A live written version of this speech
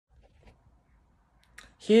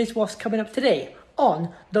Here's what's coming up today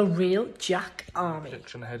on The Real Jack Army.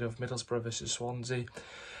 Prediction ahead of Middlesbrough versus Swansea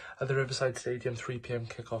at the Riverside Stadium, 3 PM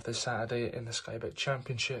kickoff this Saturday in the Sky Bet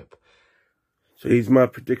Championship. So here's my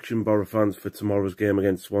prediction, Boro fans, for tomorrow's game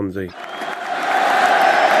against Swansea.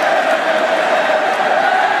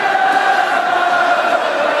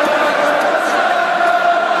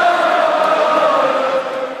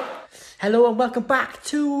 Hello and welcome back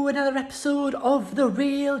to another episode of The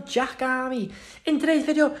Real Jack Army. In today's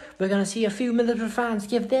video, we're going to see a few Middlesbrough fans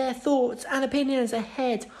give their thoughts and opinions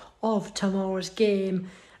ahead of tomorrow's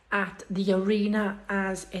game at the arena,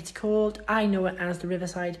 as it's called. I know it as the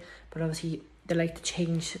Riverside, but obviously they like to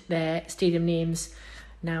change their stadium names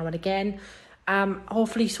now and again.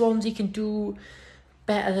 Hopefully Swansea can do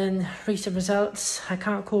better than recent results. I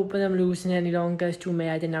can't cope with them losing any longer. It's too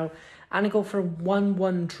mad now. And I go for a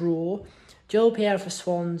 1-1 draw. Joe Pierre for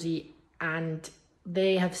Swansea, and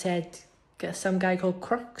they have said some guy called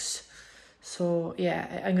Crooks. So yeah,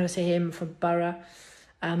 I'm going to say him for Boro.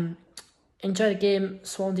 Enjoy the game,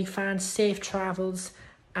 Swansea fans. Safe travels,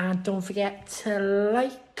 and don't forget to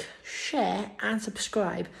like, share and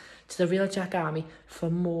subscribe to The Real Jack Army for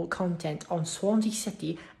more content on Swansea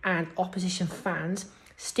City and opposition fans.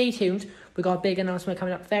 Stay tuned. We've got a big announcement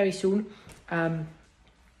coming up very soon.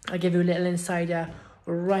 I'll give you a little insider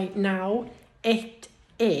right now. It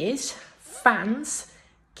is fans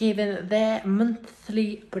giving their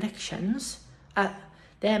monthly predictions,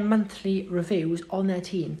 their monthly reviews on their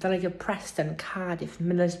team. They're like Preston, Cardiff,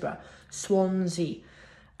 Middlesbrough, Swansea,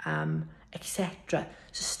 etc.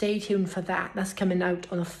 So stay tuned for that. That's coming out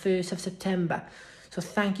on the 1st of September. So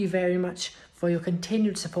thank you very much for your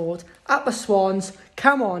continued support. Up the Swans,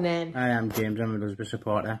 come on in. I am James, I'm a Middlesbrough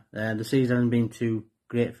supporter. The season hasn't been too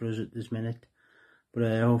great for us at this minute, but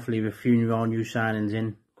hopefully with a few new signings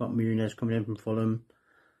in, got Muniz coming in from Fulham,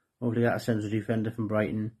 hopefully got a central defender from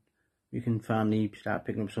Brighton, we can finally start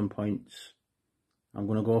picking up some points. I'm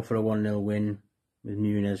going to go for a 1-0 win with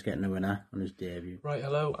Muniz getting the winner on his debut. Right,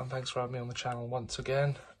 hello and thanks for having me on the channel once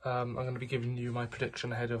again. I'm going to be giving you my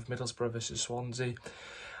prediction ahead of Middlesbrough versus Swansea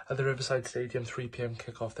at the Riverside Stadium, 3 PM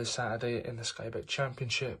kickoff this Saturday in the Sky Bet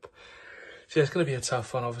Championship. So yeah, it's going to be a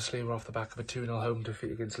tough one. Obviously, we're off the back of a 2-0 home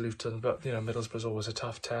defeat against Luton, but you know, Middlesbrough's always a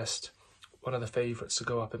tough test. One of the favourites to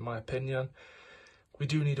go up, in my opinion. We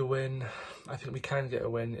do need a win. I think we can get a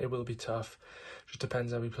win. It will be tough. Just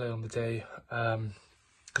depends how we play on the day.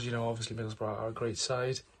 Because you know, obviously Middlesbrough are a great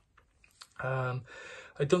side. I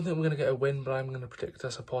don't think we're going to get a win, but I'm going to predict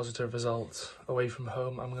us a positive result away from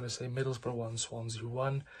home. I'm going to say Middlesbrough 1, Swansea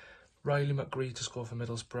 1. Riley McGree to score for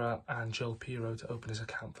Middlesbrough and Joel Piero to open his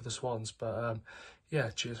account for the Swans. But yeah,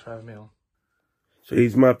 cheers for having me on. So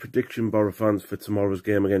here's my prediction, Boro fans, for tomorrow's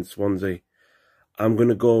game against Swansea. I'm going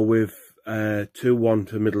to go with 2-1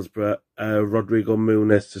 to Middlesbrough. Rodrigo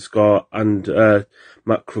Muniz to score and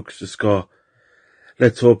Matt Crooks to score.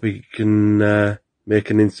 Let's hope he can make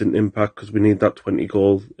an instant impact, because we need that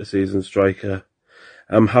 20-goal a season striker.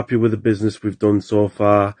 I'm happy with the business we've done so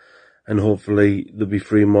far, and hopefully there'll be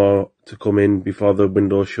 3 more to come in before the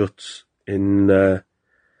window shuts in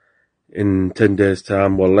 10 days'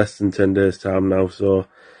 time, well, less than 10 days' time now. So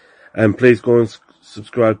please go and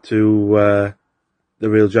subscribe to The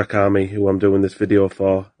Real Jack Army, who I'm doing this video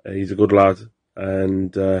for. He's a good lad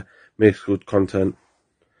and makes good content.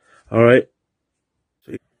 Alright.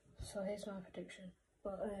 So here's my prediction,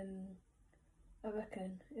 but I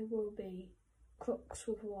reckon it will be Crooks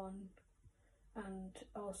with 1 and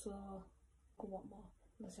also one more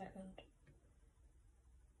in the second.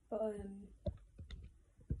 But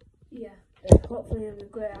yeah, hopefully it'll be a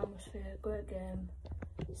great atmosphere, great game.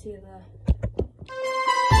 See you there.